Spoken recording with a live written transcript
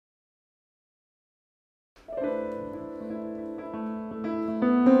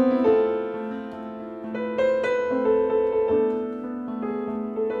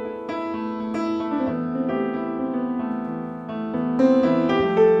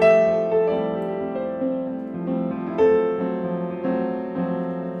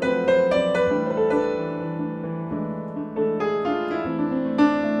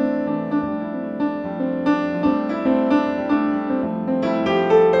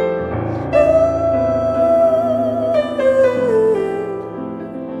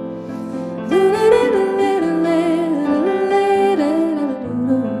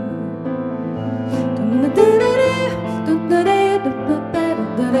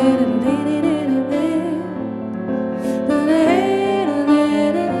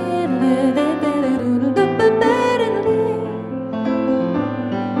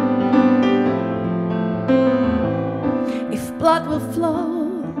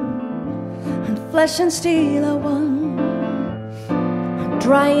and flesh and steel are one,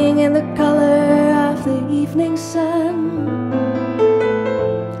 drying in the color of the evening sun.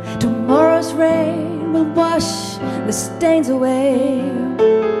 Tomorrow's rain will wash the stains away,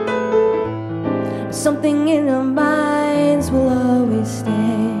 but something in our minds will always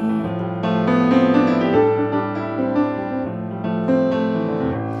stay.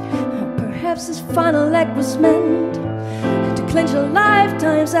 Perhaps this final act was meant to clinch a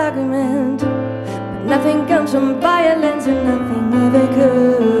lifetime's argument, but nothing comes from violence and nothing ever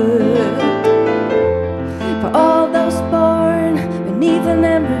could. For all those born beneath an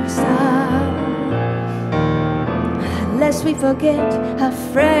ember star, lest we forget how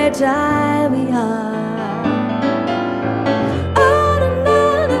fragile we are.